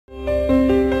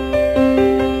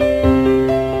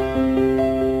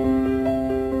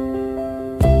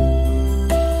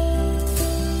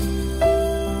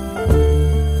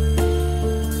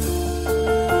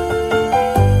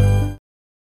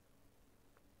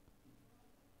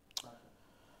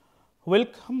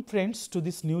Welcome friends to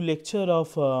this new lecture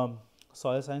of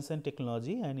soil science and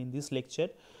technology, and in this lecture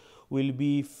we will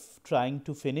be trying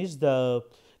to finish the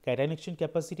cation exchange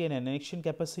capacity and anion exchange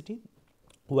capacity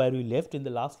where we left in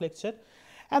the last lecture,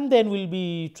 and then we will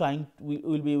be trying we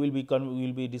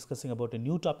will be discussing about a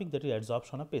new topic, that is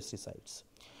absorption of pesticides.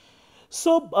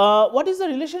 So, what is the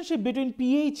relationship between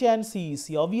pH and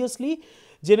CEC? Obviously,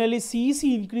 generally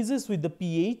CEC increases with the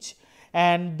pH,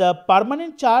 and the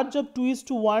permanent charge of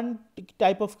 2:1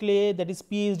 type of clay, that is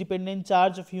pH dependent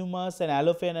charge of humus and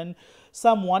allophane, and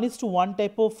some 1:1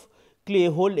 type of clay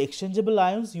hold exchangeable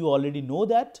ions. You already know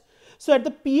that. So, at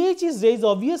the pH is raised,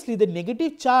 obviously the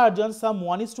negative charge on some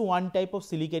 1:1 type of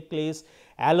silicate clays,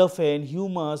 allophane,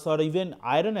 humus, or even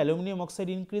iron aluminum oxide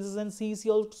increases, and CEC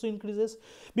also increases.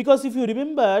 Because if you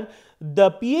remember,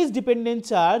 the pH dependent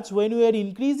charge, when we are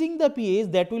increasing the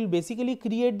pH, that will basically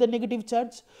create the negative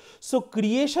charge. So,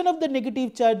 creation of the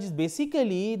negative charge is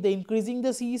basically the increasing the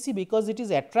CEC, because it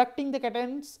is attracting the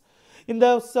cations in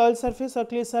the soil surface or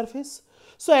clay surface.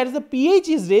 So, as the pH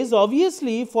is raised,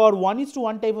 obviously for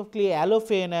 1:1 type of clay,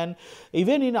 allophane, and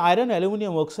even in iron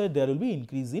aluminum oxide, there will be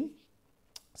increase in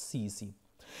CEC.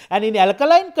 And in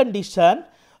alkaline condition,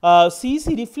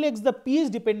 CEC reflects the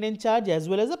pH dependent charge as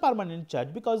well as the permanent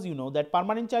charge, because you know that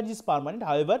permanent charge is permanent.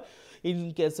 However,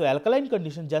 in case of alkaline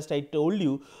condition, just I told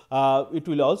you, it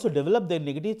will also develop the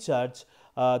negative charge,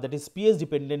 that is pH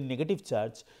dependent negative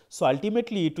charge. So,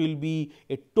 ultimately it will be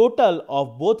a total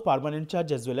of both permanent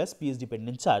charge as well as pH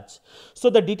dependent charge. So,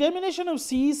 the determination of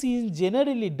CEC is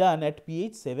generally done at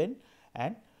pH 7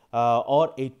 and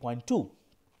or 8.2.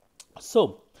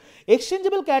 So,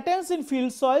 exchangeable cations in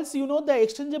field soils, you know the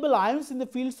exchangeable ions in the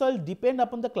field soil depend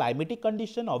upon the climatic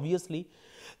condition. Obviously,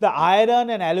 the iron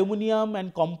and aluminum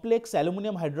and complex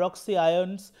aluminum hydroxy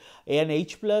ions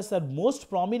ANH plus are most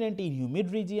prominent in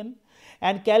humid region,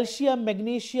 and calcium,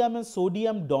 magnesium and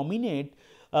sodium dominate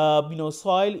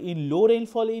soil in low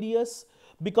rainfall areas,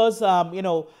 because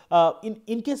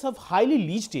in case of highly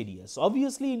leached areas,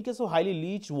 obviously in case of highly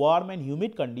leached, warm and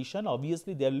humid condition,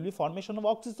 obviously there will be formation of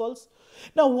oxysols.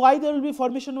 Now, why there will be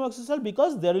formation of oxysol?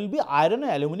 Because there will be iron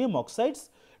and aluminum oxides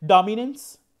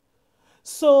dominance.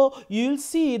 So, you will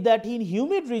see that in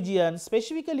humid region,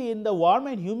 specifically in the warm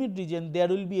and humid region, there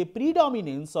will be a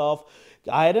predominance of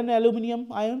iron and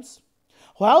aluminum ions.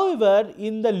 However,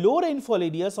 in the low rainfall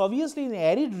areas, obviously in the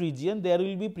arid region, there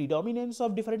will be predominance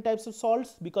of different types of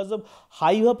salts because of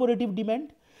high evaporative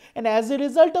demand. And as a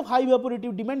result of high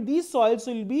evaporative demand, these soils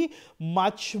will be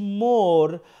much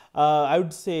more, I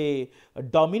would say,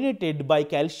 dominated by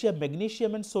calcium,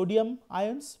 magnesium and sodium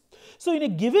ions. So, in a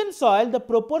given soil, the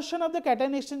proportion of the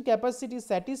cation exchange capacity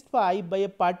satisfied by a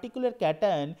particular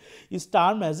cation is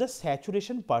termed as the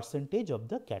saturation percentage of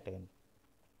the cation.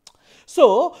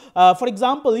 So, for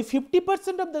example, if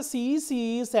 50% of the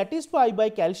CEC is satisfied by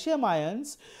calcium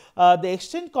ions, the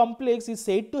exchange complex is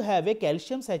said to have a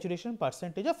calcium saturation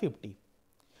percentage of 50.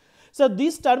 So,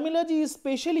 this terminology is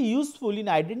especially useful in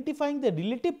identifying the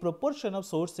relative proportion of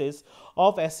sources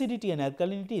of acidity and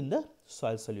alkalinity in the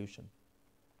soil solution.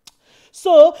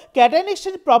 So, cation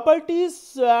exchange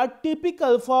properties are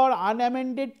typical for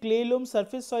unamended clay loam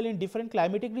surface soil in different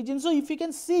climatic regions. So, if you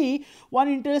can see one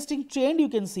interesting trend, you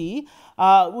can see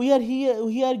we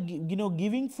are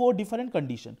giving 4 different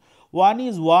conditions. One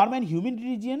is warm and humid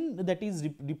region, that is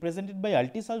represented by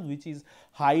altisols, which is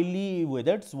highly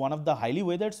weathered, one of the highly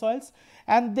weathered soils,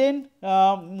 and then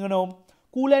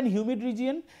cool and humid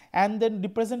region, and then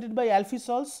represented by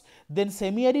alphisols, then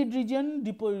semi-arid region,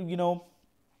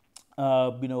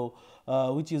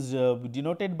 which is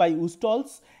denoted by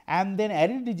oostols, and then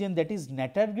arid region, that is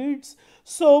natargrids.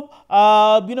 So,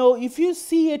 if you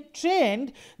see a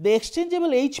trend, the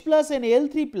exchangeable H plus and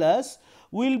L3 plus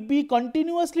will be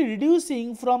continuously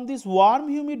reducing from this warm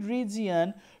humid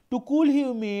region to cool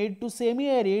humid to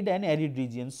semi-arid and arid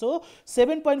region. So,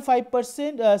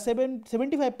 7.5%,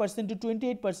 75% to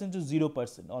 28% to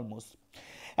 0% almost.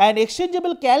 And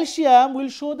exchangeable calcium will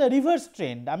show the reverse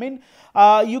trend. I mean,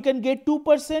 you can get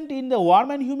 2% in the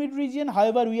warm and humid region.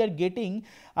 However, we are getting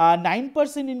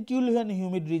 9% in cool and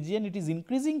humid region. It is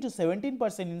increasing to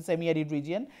 17% in semi-arid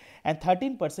region and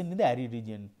 13% in the arid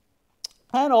region.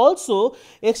 And also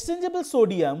exchangeable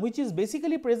sodium, which is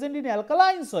basically present in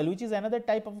alkaline soil, which is another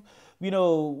type of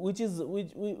which has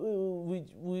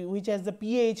the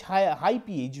pH high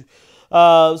pH.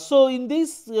 So, in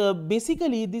this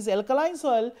basically this alkaline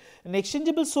soil, an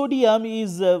exchangeable sodium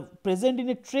is present in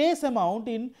a trace amount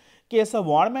in case of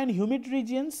warm and humid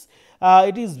regions.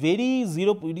 It is very less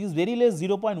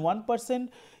 0.1%.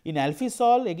 in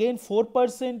alphisol, again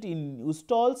 4% in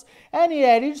ustols, and in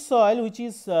arid soil which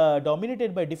is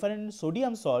dominated by different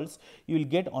sodium salts, you will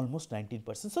get almost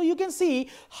 19%. So, you can see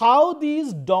how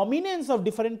these dominance of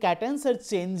different cations are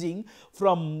changing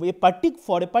from a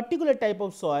for a particular type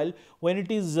of soil when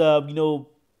it is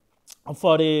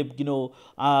for a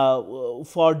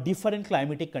for different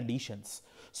climatic conditions.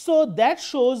 So, that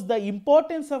shows the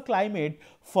importance of climate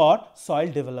for soil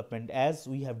development, as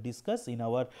we have discussed in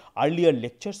our earlier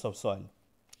lectures of soil.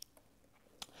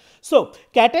 So,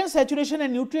 cation saturation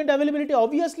and nutrient availability,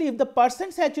 obviously if the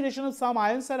percent saturation of some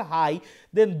ions are high,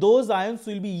 then those ions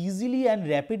will be easily and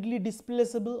rapidly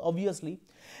displaceable, obviously.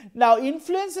 Now,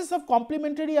 influences of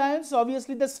complementary ions,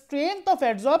 obviously the strength of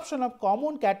adsorption of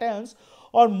common cations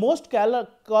or most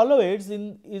colloids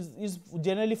is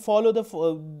generally follow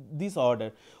this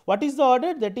order. What is the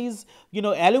order? That is,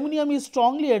 aluminum is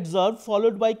strongly adsorbed,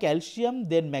 followed by calcium,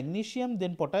 then magnesium,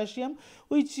 then potassium,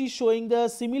 which is showing the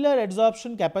similar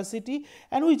adsorption capacity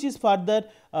and which is further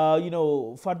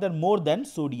further more than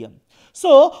sodium.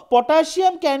 So,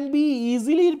 potassium can be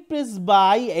easily replaced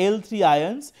by Al3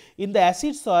 ions in the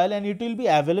acid soil and it will be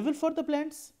available for the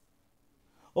plants.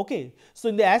 Okay. So,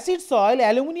 in the acid soil,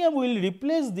 aluminum will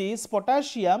replace this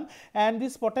potassium and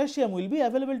this potassium will be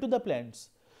available to the plants.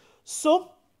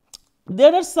 So,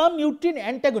 there are some nutrient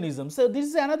antagonisms. So, this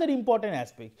is another important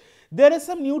aspect. There is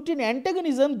some nutrient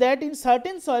antagonism that in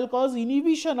certain soil cause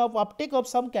inhibition of uptake of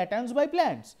some cations by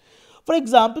plants. For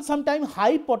example, sometimes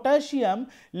high potassium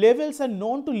levels are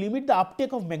known to limit the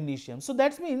uptake of magnesium. So,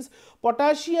 that means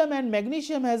potassium and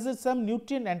magnesium has some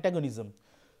nutrient antagonism,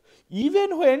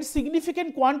 even when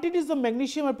significant quantities of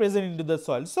magnesium are present into the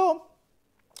soil. So,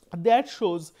 that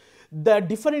shows the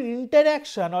different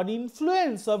interaction or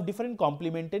influence of different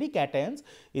complementary cations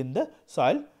in the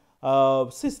soil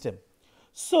system.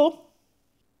 So,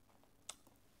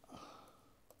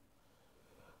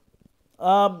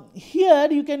 here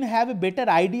you can have a better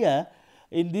idea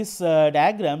in this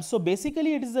diagram. So,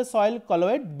 basically it is the soil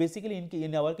colloid, basically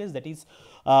in our case that is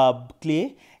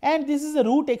clay, and this is a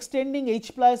root extending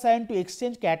H plus ion to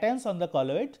exchange cations on the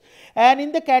colloid, and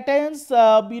in the cations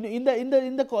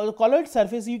in the colloid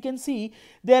surface you can see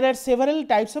there are several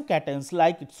types of cations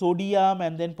like sodium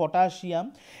and then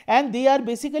potassium, and they are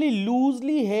basically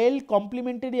loosely held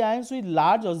complementary ions with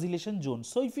large oscillation zones.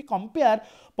 So, if we compare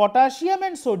potassium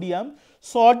and sodium,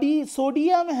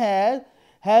 sodium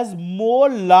has more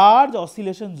large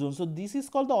oscillation zone. So, this is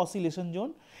called the oscillation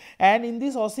zone, and in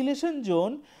this oscillation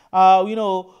zone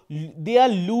they are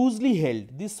loosely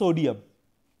held, this sodium.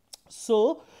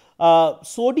 So,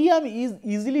 sodium is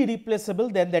easily replaceable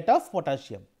than that of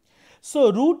potassium.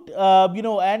 So, root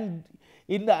and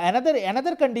in the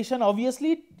another condition,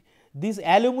 obviously these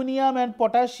aluminum and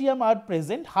potassium are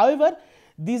present. However,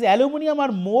 these aluminum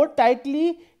are more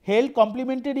tightly held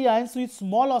complementary ions with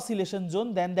small oscillation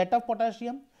zone than that of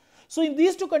potassium. So, in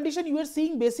these two conditions you are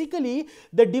seeing basically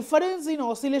the difference in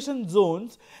oscillation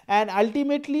zones and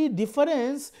ultimately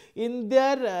difference in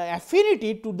their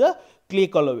affinity to the clay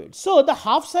colloid. So, the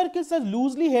half circles are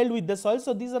loosely held with the soil.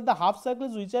 So, these are the half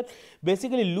circles which are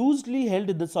basically loosely held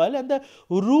with the soil, and the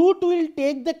root will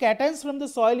take the cations from the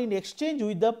soil in exchange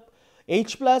with the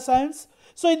H plus ions.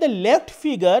 So, in the left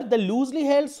figure the loosely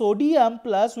held sodium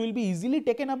plus will be easily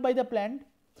taken up by the plant,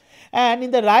 and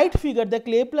in the right figure the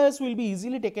clay plus will be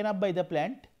easily taken up by the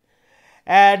plant,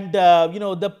 and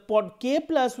the K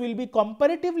plus will be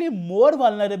comparatively more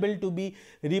vulnerable to be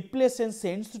replaced and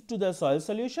sent to the soil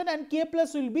solution, and K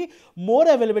plus will be more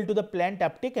available to the plant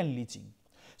uptake and leaching.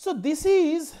 So, this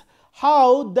is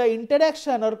how the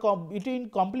interaction or between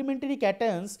complementary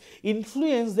cations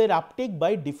influence their uptake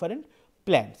by different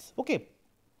plants. Okay.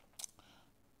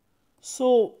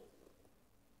 So,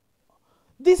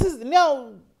 this is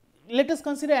now let us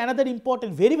consider another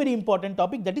important, very important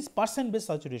topic, that is percent base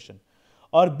saturation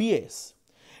or BS.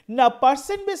 Now,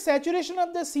 percent base saturation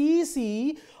of the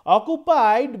CEC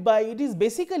occupied by, it is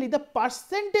basically the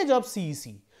percentage of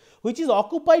CEC which is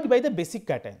occupied by the basic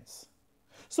cations.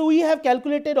 So, we have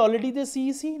calculated already the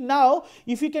CEC. Now,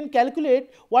 if you can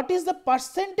calculate what is the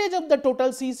percentage of the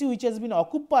total CEC which has been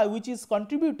occupied, which is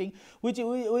contributing, which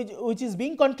is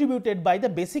being contributed by the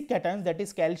basic cations, that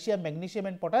is calcium, magnesium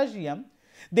and potassium,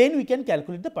 then we can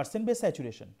calculate the percent base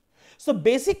saturation. So,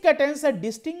 basic cations are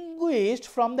distinguished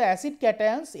from the acid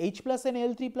cations H plus and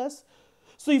Al3 plus.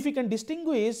 So, if you can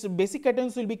distinguish, basic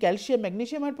cations will be calcium,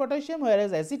 magnesium and potassium,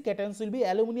 whereas acid cations will be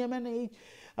aluminum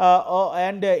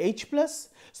and H plus.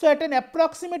 So, at an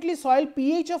approximately soil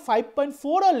pH of 5.4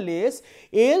 or less,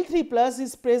 Al3 plus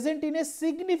is present in a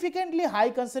significantly high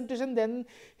concentration than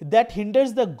that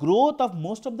hinders the growth of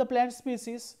most of the plant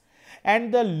species.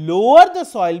 and the lower the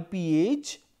soil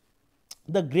pH,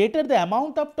 the greater the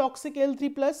amount of toxic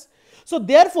Al3 plus. So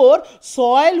therefore,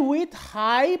 soil with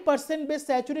high percent base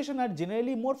saturation are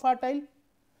generally more fertile,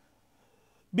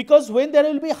 because when there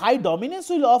will be high dominance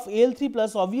of Al3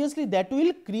 plus, obviously that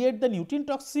will create the nutrient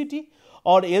toxicity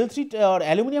or Al3 or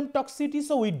aluminum toxicity.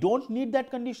 So we don't need that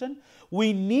condition.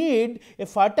 We need a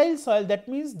fertile soil, that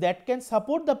means that can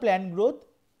support the plant growth,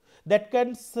 that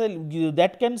can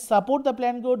support the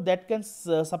plant growth, that can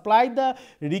supply the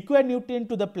required nutrient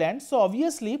to the plant. So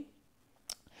obviously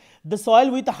the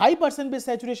soil with a high percent base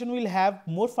saturation will have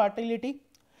more fertility,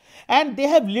 and they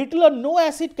have little or no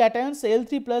acid cations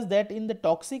Al3 plus that in the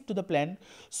toxic to the plant.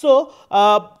 So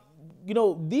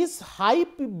this high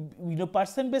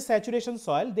percent base saturation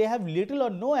soil, they have little or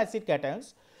no acid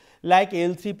cations like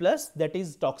Al3 plus that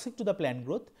is toxic to the plant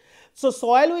growth. So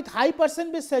soil with high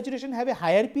percent base saturation have a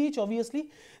higher pH obviously,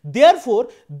 therefore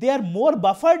they are more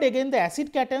buffered against the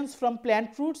acid cations from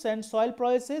plant roots and soil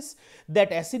processes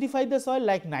that acidify the soil,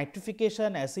 like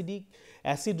nitrification,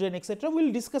 acid rain, etc. We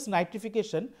will discuss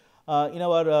nitrification in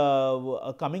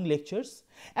our coming lectures.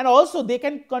 And also they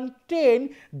can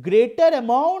contain greater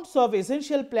amounts of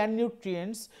essential plant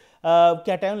nutrients,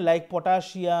 cation like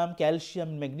potassium,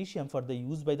 calcium, magnesium for the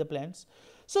use by the plants.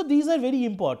 So these are very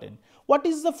important. What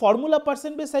is the formula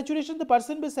percent base saturation? The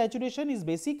percent base saturation is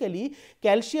basically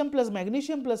calcium plus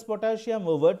magnesium plus potassium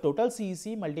over total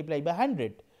CEC multiplied by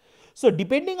 100. So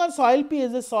depending on soil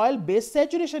pH, the soil base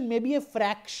saturation may be a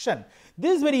fraction.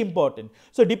 This is very important.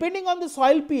 So depending on the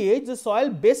soil pH, the soil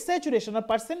base saturation or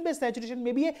percent base saturation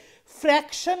may be a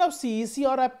fraction of CEC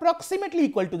or approximately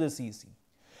equal to the CEC.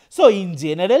 So in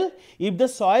general, if the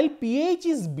soil pH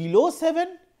is below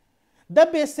 7, the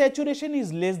base saturation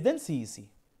is less than CEC,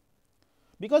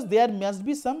 because there must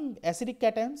be some acidic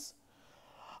cations.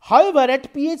 However,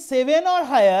 at pH 7 or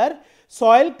higher,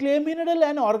 soil, clay, mineral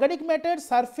and organic matter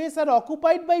surface are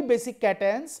occupied by basic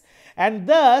cations, and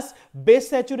thus base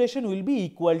saturation will be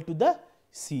equal to the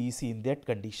CEC in that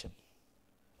condition.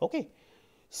 Okay.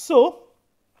 So,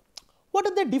 what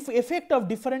are the effect of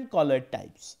different colloid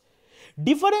types?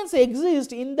 Difference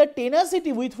exists in the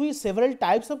tenacity with which several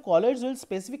types of colloids will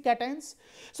specific cations.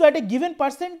 So at a given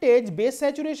percentage base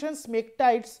saturation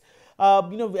smectites,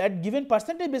 at given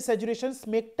percentage base saturation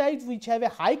smectites which have a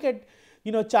high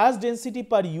charge density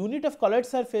per unit of colloid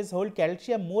surface hold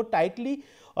calcium more tightly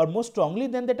or more strongly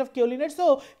than that of kaolinite.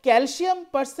 So calcium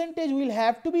percentage will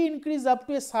have to be increased up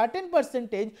to a certain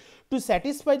percentage to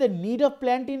satisfy the need of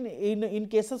plant in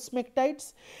case of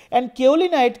smectites, and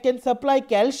kaolinite can supply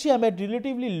calcium at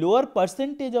relatively lower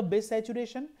percentage of base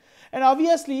saturation. And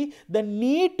obviously the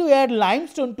need to add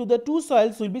limestone to the two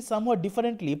soils will be somewhat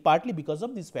differently, partly because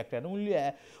of this factor. And we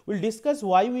will discuss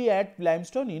why we add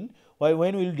limestone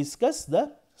when we will discuss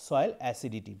the soil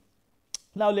acidity.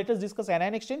 Now let us discuss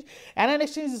anion exchange. Anion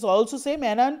exchange is also same.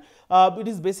 Anion, it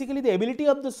is basically the ability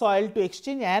of the soil to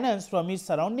exchange anions from its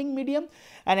surrounding medium,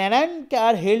 and anion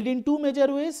are held in two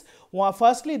major ways.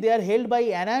 Firstly, they are held by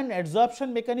anion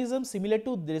adsorption mechanism similar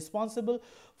to the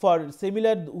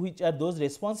which are those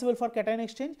responsible for cation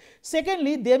exchange.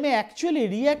 Secondly, they may actually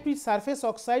react with surface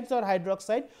oxides or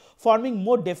hydroxide, forming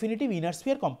more definitive inner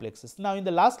sphere complexes. Now in the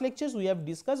last lectures we have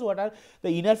discussed what are the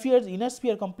inner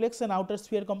sphere complex and outer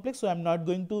sphere complex, so I am not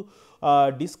going to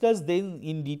discuss them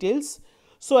in details.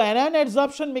 So anion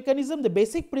adsorption mechanism, the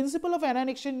basic principle of anion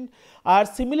exchange are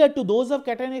similar to those of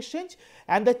cation exchange,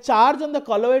 and the charge on the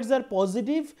colloids are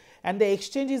positive and the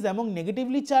exchange is among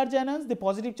negatively charged anions. The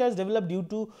positive charge developed due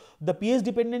to the pH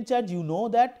dependent charge, you know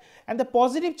that, and the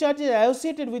positive charge is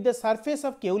associated with the surface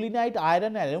of kaolinite,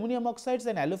 iron, aluminum oxides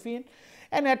and allophane,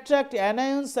 and attract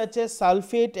anions such as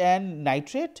sulfate and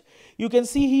nitrate. You can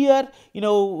see here,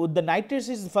 the nitrates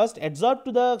is first adsorbed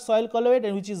to the soil colloid,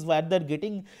 and which is further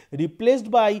getting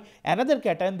replaced by another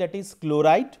cation, that is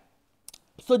chloride.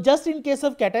 So just in case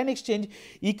of cation exchange,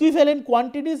 equivalent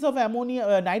quantities of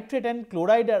ammonia, nitrate and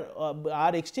chloride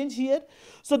are exchanged here.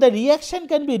 So the reaction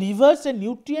can be reversed and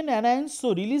nutrient anions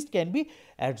so released can be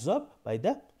absorbed by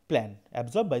the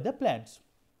plants.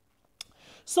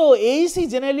 So AEC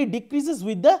generally decreases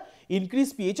with the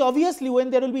increased pH. Obviously, when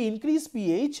there will be increased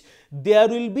pH, there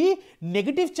will be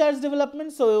negative charge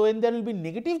development. So when there will be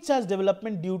negative charge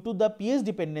development due to the pH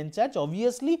dependent charge,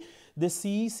 obviously the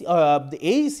the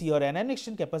AEC or anion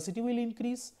exchange capacity will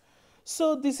increase.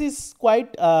 So this is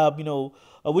quite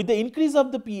with the increase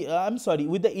of the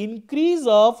with the increase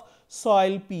of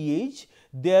soil pH,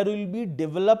 there will be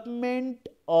development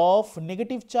of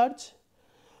negative charge.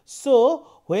 So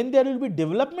when there will be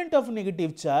development of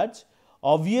negative charge,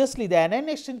 obviously the anion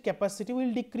exchange capacity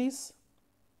will decrease,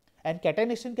 and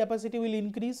catenation capacity will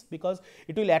increase because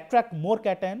it will attract more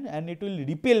cation and it will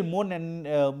repel more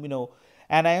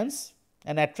anions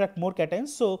and attract more cations.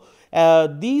 So,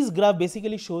 these graph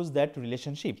basically shows that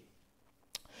relationship.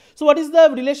 So, what is the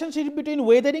relationship between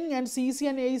weathering and CEC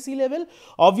and AEC level?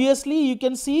 Obviously, you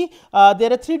can see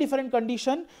there are three different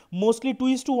conditions, mostly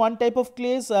 2:1 type of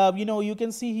clays. You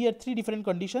can see here three different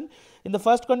conditions. In the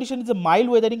first condition is a mild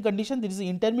weathering condition, there is an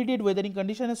intermediate weathering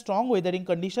condition, a strong weathering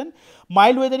condition.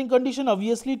 Mild weathering condition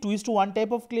obviously 2:1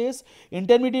 type of clays,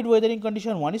 intermediate weathering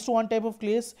condition 1:1 type of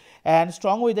clays, and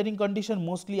strong weathering condition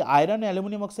mostly iron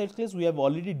aluminum oxide clays. We have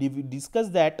already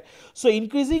discussed that. So,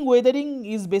 increasing weathering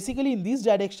is basically in this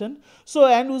direction. So,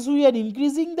 and as we are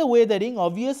increasing the weathering,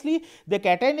 obviously the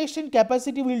catenation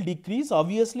capacity will decrease.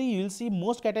 Obviously, you will see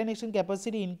most catenation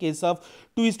capacity in case of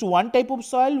 2:1 type of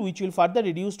soil, which will further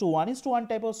reduce to 1:1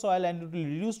 type of soil, and it will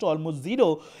reduce to almost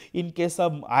 0 in case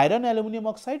of iron aluminum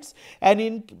oxides,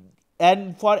 and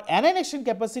for annihilation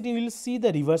capacity we will see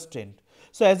the reverse trend.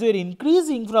 So, as we are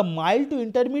increasing from mild to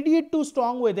intermediate to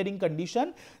strong weathering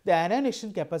condition, the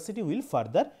annihilation capacity will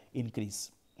further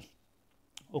increase.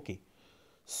 Okay.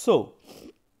 So,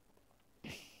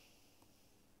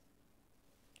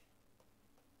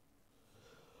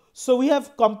 we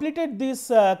have completed this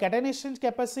catenation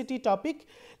capacity topic.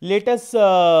 Let us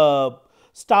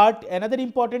start another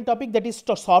important topic, that is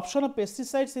sorption of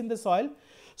pesticides in the soil.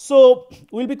 So,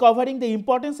 we will be covering the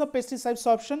importance of pesticide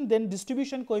sorption, then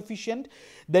distribution coefficient,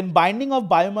 then binding of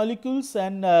biomolecules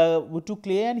and to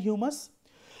clay and humus.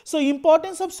 So,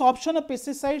 importance of sorption of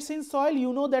pesticides in soil,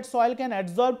 you know that soil can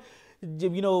absorb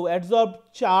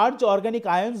charged organic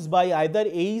ions by either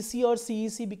AEC or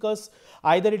CEC, because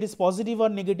either it is positive or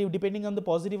negative, depending on the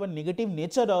positive or negative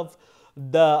nature of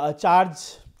the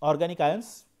charged organic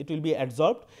ions, it will be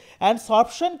absorbed. And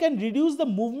sorption can reduce the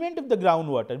movement of the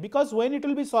groundwater, because when it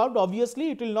will be sorbed, obviously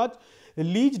it will not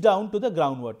leach down to the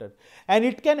groundwater, and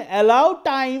it can allow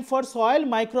time for soil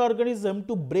microorganism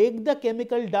to break the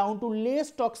chemical down to less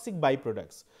toxic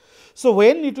byproducts. So,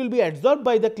 when it will be absorbed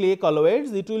by the clay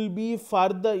colloids, it will be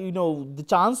further, the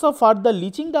chance of further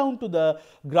leaching down to the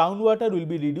groundwater will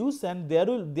be reduced, and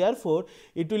therefore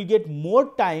it will get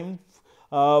more time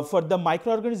for the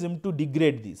microorganism to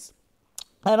degrade this.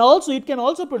 And also it can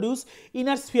also produce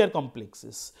inner sphere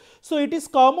complexes. So, it is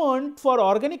common for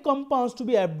organic compounds to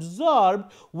be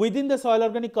absorbed within the soil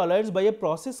organic colloids by a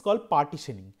process called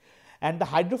partitioning, and the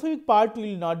hydrophobic part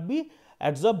will not be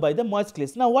absorbed by the moist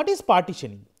clays. Now, what is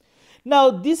partitioning?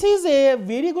 Now, this is a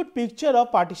very good picture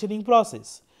of partitioning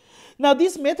process. Now,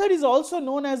 this method is also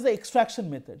known as the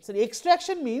extraction method. So,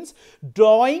 extraction means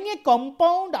drawing a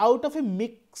compound out of a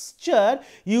mixture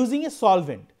using a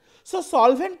solvent. So,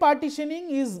 solvent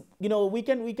partitioning is, we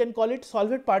can call it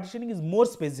solvent partitioning is more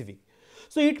specific.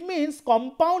 So, it means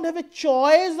compound have a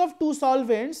choice of two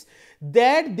solvents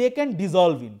that they can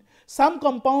dissolve in. Some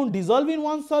compound dissolve in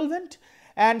one solvent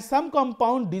and some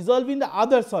compound dissolve in the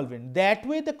other solvent. That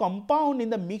way the compound in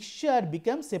the mixture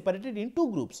becomes separated in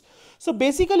two groups. So,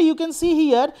 basically you can see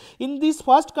here in this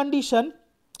first condition,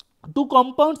 two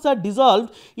compounds are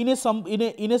dissolved in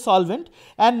a solvent,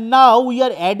 and now we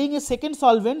are adding a second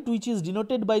solvent which is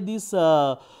denoted by these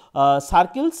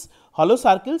circles, hollow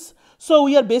circles. So,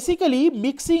 we are basically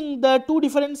mixing the two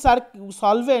different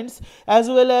solvents as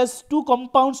well as two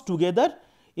compounds together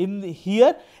in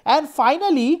here, and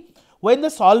finally when the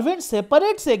solvent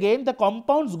separates again, the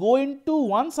compounds go into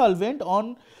one solvent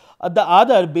on the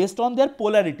other based on their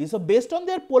polarity. So, based on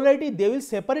their polarity they will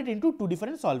separate into two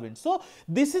different solvents. So,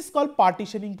 this is called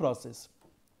partitioning process.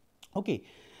 Okay.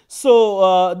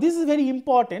 So, this is very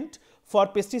important for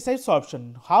pesticide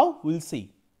sorption. How? We will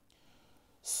see.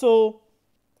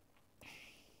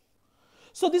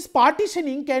 So, this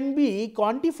partitioning can be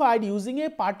quantified using a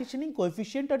partitioning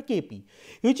coefficient or Kp,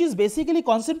 which is basically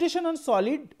concentration on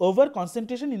solid over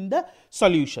concentration in the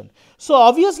solution. So,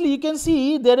 obviously you can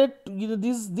see there are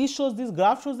this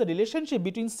graph shows the relationship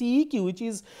between CEQ, which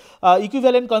is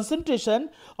equivalent concentration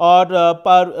or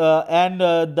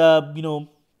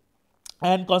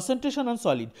and concentration on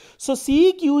solid. So,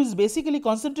 CEQ is basically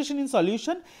concentration in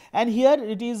solution, and here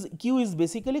it is Q is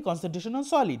basically concentration on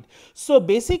solid. So,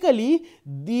 basically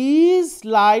this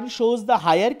line shows the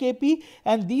higher Kp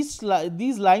and these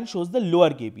line shows the lower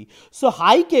Kp. So,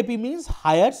 high Kp means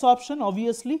higher sorption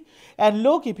obviously, and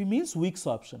low Kp means weak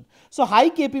sorption. So, high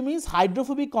Kp means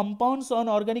hydrophobic compounds on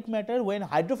organic matter, when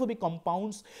hydrophobic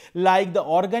compounds like the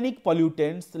organic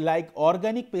pollutants, like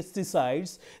organic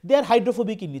pesticides, they are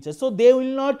hydrophobic in nature. So, they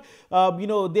will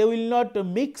not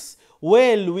mix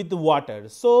well with the water.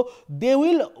 So, they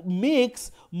will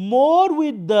mix more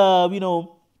with the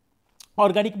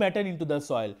organic matter into the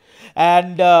soil,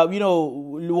 and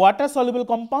water soluble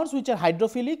compounds which are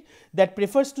hydrophilic that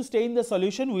prefers to stay in the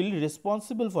solution will be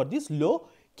responsible for this low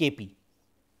Kp.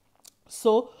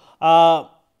 So,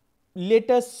 let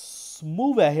us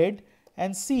move ahead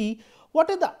and see what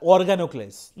are the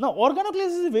organoclays. Now,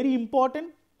 organoclays is a very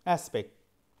important aspect.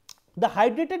 The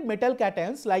hydrated metal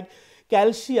cations like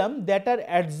calcium that are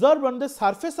adsorbed on the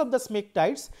surface of the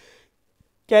smectites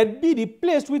can be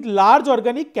replaced with large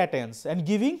organic cations and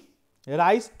giving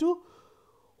rise to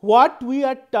what we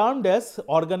are termed as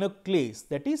organoclays,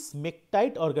 that is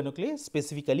smectite organoclay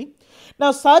specifically.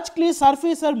 Now, such clay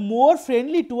surfaces are more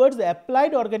friendly towards the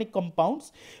applied organic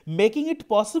compounds, making it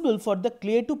possible for the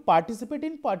clay to participate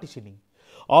in partitioning.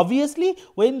 Obviously,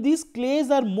 when these clays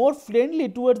are more friendly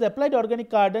towards the applied organic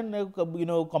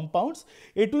compounds,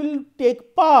 it will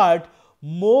take part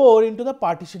more into the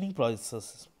partitioning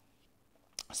process.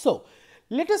 So,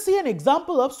 let us see an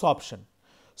example of sorption.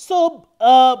 So,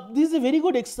 this is a very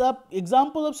good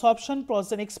example of sorption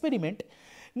process and experiment.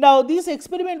 Now, this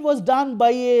experiment was done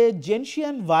by a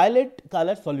gentian violet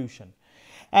color solution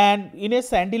and in a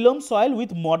sandy loam soil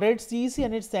with moderate CEC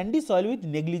and a sandy soil with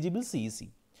negligible CEC.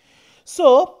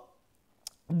 So,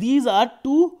 these are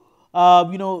two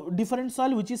different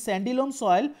soil, which is sandy loam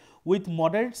soil with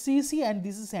moderate CEC and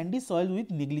this is sandy soil with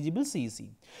negligible CEC.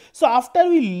 So, after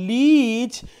we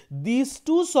leach these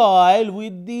two soil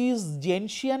with this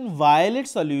gentian violet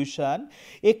solution,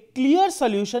 a clear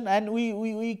solution, and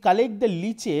we collect the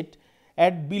leachate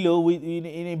at below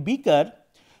in a beaker.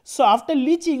 So, after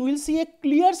leaching we will see a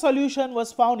clear solution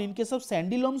was found in case of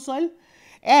sandy loam soil,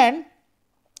 and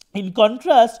in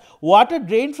contrast water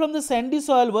drained from the sandy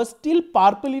soil was still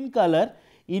purple in color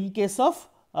in case of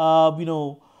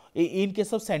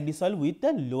sandy soil with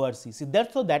the lower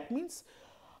CEC. So, that means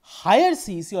higher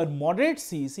CEC or moderate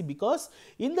CEC, because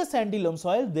in the sandy loam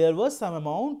soil there was some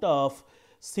amount of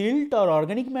silt or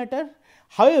organic matter.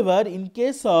 However, in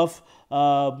case of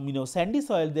sandy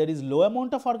soil there is low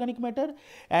amount of organic matter,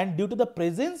 and due to the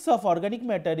presence of organic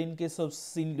matter in case of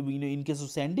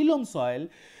sandy loam soil,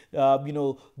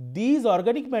 these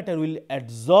organic matter will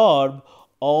absorb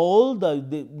all the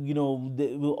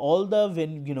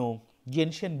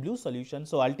gentian blue solution.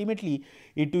 So, ultimately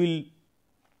it will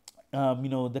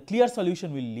the clear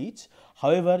solution will leach.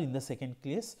 However, in the second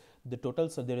case the total,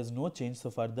 so there is no change,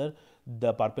 so further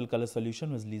the purple color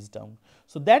solution was leached down.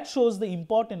 So, that shows the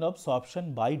importance of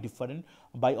sorption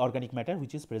by organic matter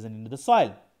which is present in the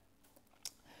soil.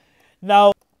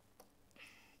 Now,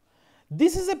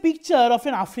 this is a picture of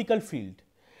an African field,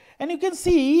 and you can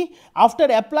see after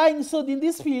applying, so in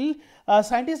this field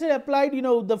scientists have applied,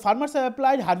 the farmers have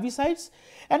applied herbicides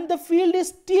and the field is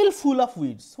still full of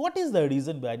weeds. What is the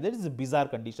reason behind that? Is a bizarre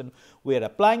condition. We are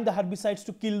applying the herbicides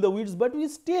to kill the weeds, but we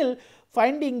still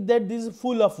finding that this is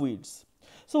full of weeds.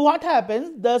 So, what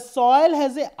happens? The soil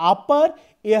has a upper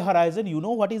A horizon,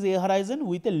 what is A horizon,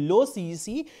 with a low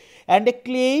CEC, and a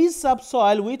clay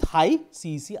subsoil with high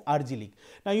CEC, argillic.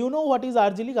 Now, what is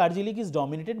argillic? Argillic is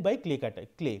dominated by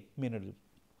clay mineral.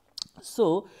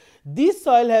 So, this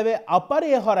soil have a upper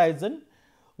A horizon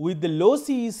with the low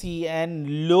CEC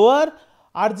and lower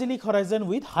argillic horizon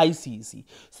with high CEC.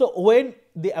 So, when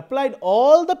they applied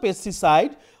all the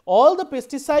pesticides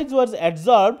was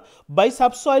adsorbed by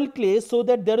subsoil clay, so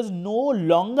that there is no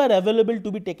longer available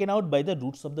to be taken out by the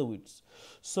roots of the weeds.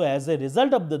 So, as a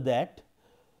result of that,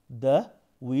 the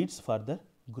weeds further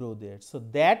grow there. So,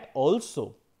 that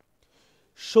also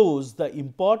shows the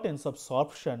importance of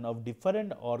sorption of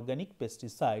different organic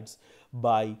pesticides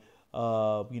by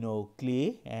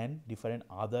clay and different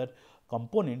other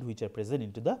component which are present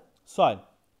into the soil.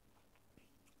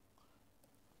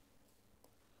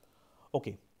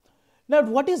 Okay. Now,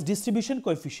 what is distribution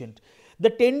coefficient? The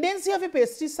tendency of a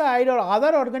pesticide or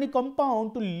other organic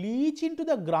compound to leach into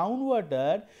the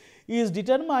groundwater is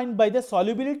determined by the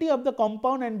solubility of the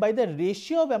compound and by the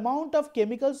ratio of amount of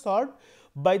chemical salt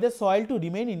by the soil to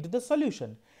remain into the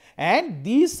solution, and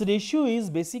this ratio is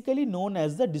basically known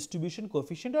as the distribution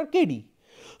coefficient or KD.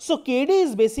 So, KD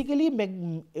is basically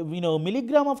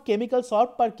milligram of chemical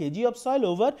salt per kg of soil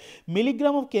over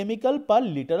milligram of chemical per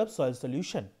liter of soil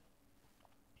solution.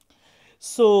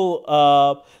 So,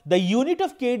 the unit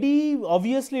of KD,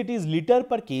 obviously it is liter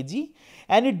per kg,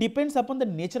 and it depends upon the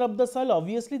nature of the soil.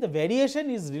 Obviously, the variation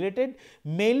is related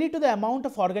mainly to the amount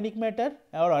of organic matter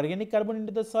or organic carbon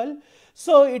into the soil.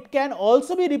 So, it can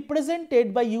also be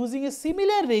represented by using a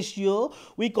similar ratio.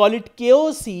 We call it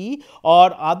KOC,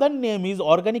 or other name is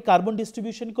organic carbon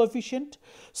distribution coefficient.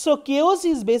 So, KOC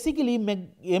is basically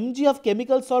mg of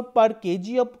chemical salt per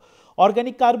kg of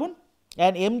organic carbon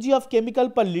and mg of chemical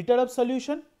per liter of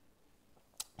solution.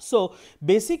 So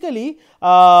basically,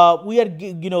 we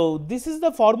are this is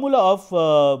the formula of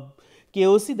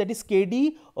KOC, that is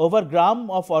Kd over gram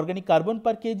of organic carbon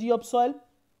per kg of soil.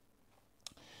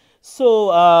 So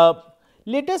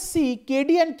let us see,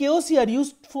 Kd and KOC are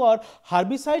used for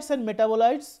herbicides and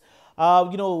metabolites.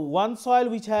 One soil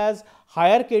which has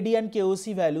higher Kd and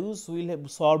KOC values will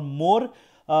absorb more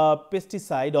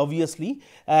pesticide obviously,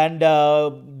 and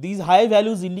these high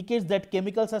values indicates that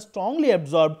chemicals are strongly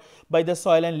absorbed by the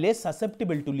soil and less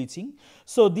susceptible to leaching.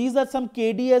 So these are some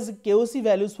Kd as KOC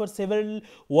values for several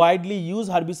widely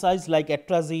used herbicides like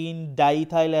atrazine,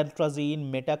 diethyl atrazine,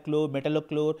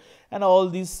 metallochlor, and all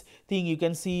these things. You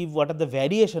can see what are the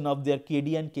variation of their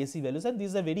Kd and Kc values, and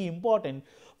these are very important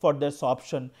for their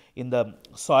sorption in the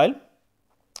soil.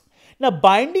 Now,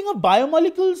 binding of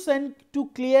biomolecules and to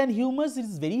clay and humus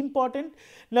is very important.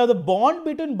 Now, the bond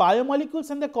between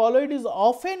biomolecules and the colloid is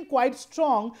often quite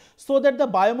strong, so that the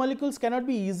biomolecules cannot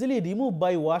be easily removed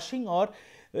by washing or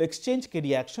exchange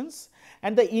reactions.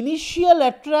 And the initial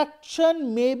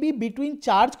attraction may be between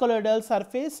charged colloidal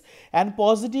surface and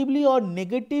positively or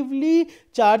negatively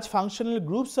charged functional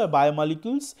groups or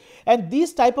biomolecules, and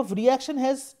this type of reaction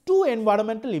has two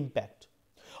environmental impact.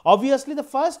 Obviously, the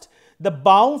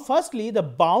bound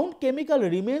chemical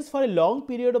remains for a longer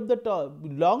period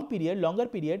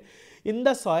in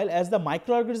the soil, as the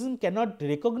microorganism cannot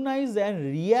recognize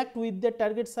and react with the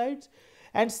target sites.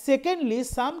 And secondly,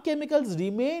 some chemicals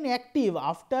remain active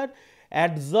after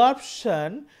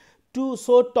adsorption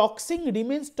so toxin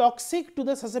remains toxic to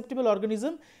the susceptible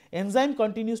organism. Enzyme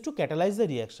continues to catalyze the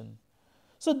reaction.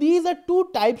 So these are two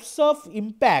types of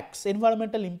impacts,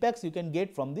 environmental impacts you can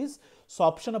get from this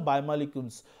sorption of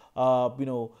biomolecules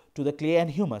to the clay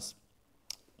and humus.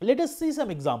 Let us see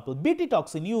some example. Bt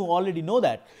toxin, you already know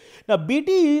that. Now,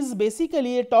 Bt is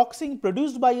basically a toxin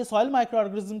produced by a soil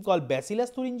microorganism called Bacillus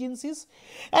thuringiensis,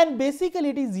 and basically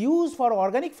it is used for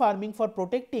organic farming for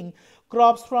protecting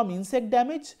crops from insect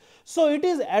damage. So it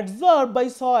is adsorbed by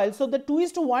soil. So the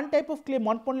 2:1 type of clay,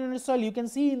 Montmorillonite soil, you can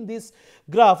see in this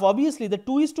graph. Obviously, the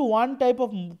 2:1 type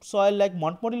of soil like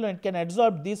Montmorillonite can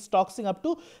absorb this toxin up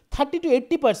to 30 to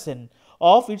 80%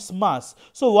 of its mass.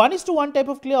 So 1:1 type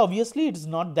of clay, obviously it is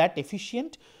not that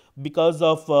efficient because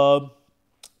of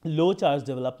low charge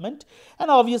development, and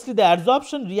obviously the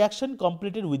adsorption reaction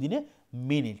completed within a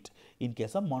minute in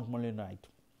case of Montmorillonite.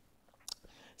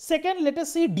 Second, let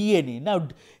us see DNA. Now,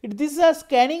 this is a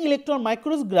scanning electron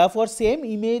micrograph or same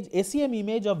image, SEM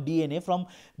image of DNA from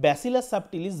Bacillus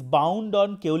subtilis bound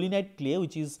on kaolinite clay,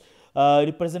 which is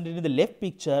represented in the left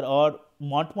picture, or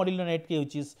Montmorillonite clay,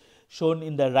 which is shown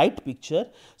in the right picture.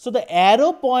 So the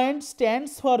arrow point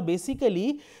stands for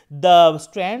basically the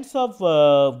strands of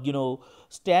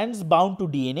strands bound to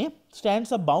DNA,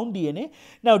 strands of bound DNA.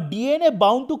 Now, DNA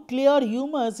bound to clay or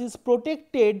humus is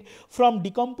protected from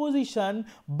decomposition,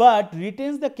 but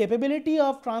retains the capability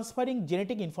of transferring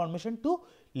genetic information to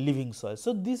living soil.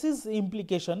 So this is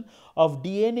implication of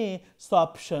DNA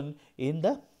sorption in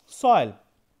the soil.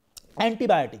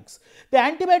 Antibiotics. The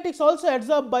antibiotics also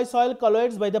adsorbed by soil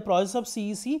colloids by the process of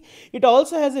CEC. It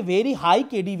also has a very high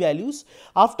Kd values.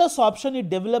 After sorption, it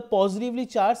develops positively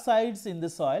charged sites in the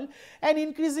soil, and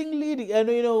increasingly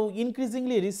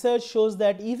research shows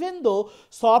that even though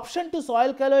sorption to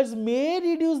soil colloids may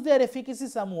reduce their efficacy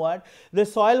somewhat, the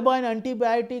soil-borne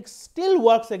antibiotics still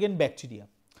works against bacteria.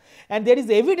 And there is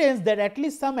evidence that at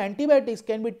least some antibiotics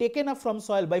can be taken up from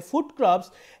soil by food crops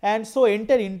and so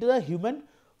enter into the human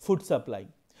food supply.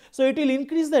 So it will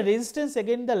increase the resistance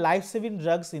against the life-saving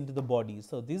drugs into the body.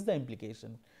 So this is the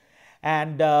implication.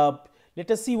 And let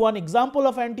us see one example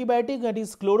of antibiotic, that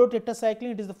is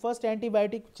chlorotetracycline. It is the first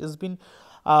antibiotic which has been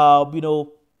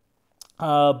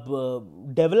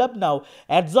developed now.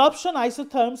 Adsorption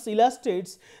isotherms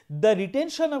illustrates the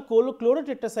retention of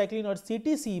chlorotetracycline or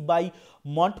CTC by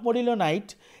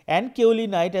Montmorillonite and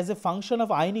kaolinite as a function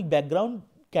of ionic background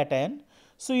cation.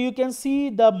 So you can see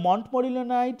the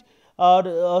Montmorillonite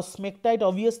or smectite.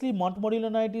 Obviously,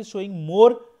 Montmorillonite is showing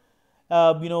more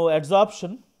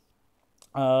adsorption,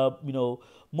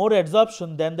 more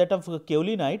adsorption than that of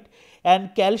kaolinite,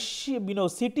 and calcium,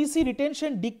 CTC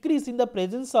retention decrease in the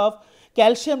presence of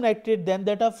calcium nitrate than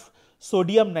that of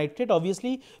sodium nitrate,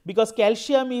 obviously because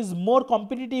calcium is more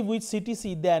competitive with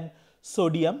CTC than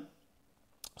sodium.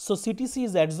 So CTC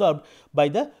is adsorbed by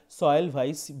the soil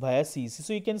via CEC.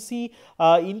 So you can see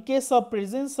in case of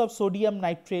presence of sodium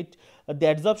nitrate, the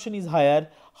adsorption is higher.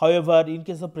 However, in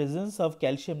case of presence of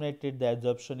calcium nitrate, the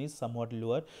adsorption is somewhat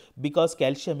lower, because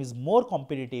calcium is more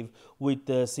competitive with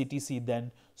CTC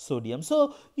than sodium.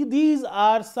 So, these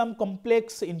are some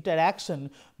complex interaction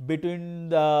between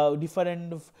the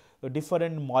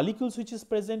different molecules which is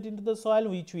present into the soil,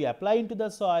 which we apply into the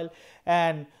soil,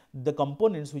 and the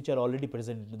components which are already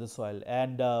present into the soil.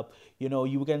 And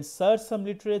you can search some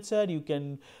literature, you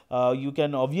can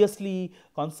obviously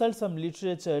consult some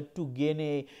literature to gain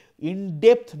a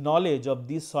in-depth knowledge of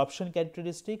these sorption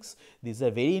characteristics. These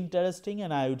are very interesting,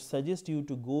 and I would suggest you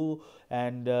to go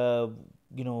and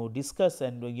discuss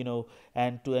and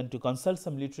and to consult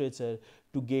some literature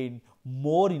to gain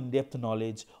more in-depth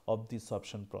knowledge of the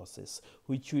sorption process,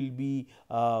 which will be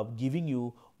giving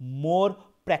you more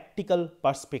practical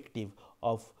perspective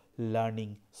of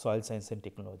learning soil science and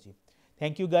technology.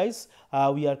 Thank you, guys.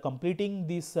 We are completing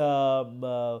this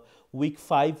week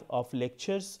 5 of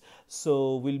lectures.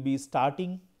 So, we will be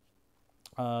starting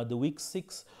the week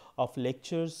 6 of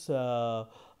lectures from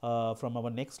our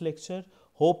next lecture.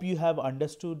 Hope you have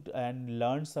understood and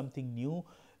learned something new.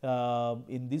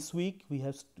 In this week, we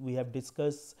have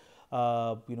discussed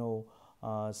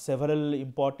several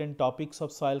important topics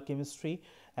of soil chemistry,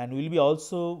 and we will be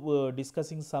also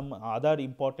discussing some other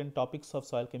important topics of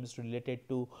soil chemistry related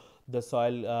to the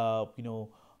soil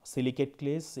silicate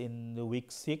clays in the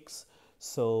week 6.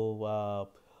 So,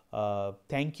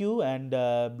 thank you, and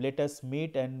let us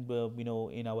meet and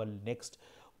in our next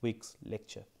week's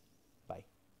lecture.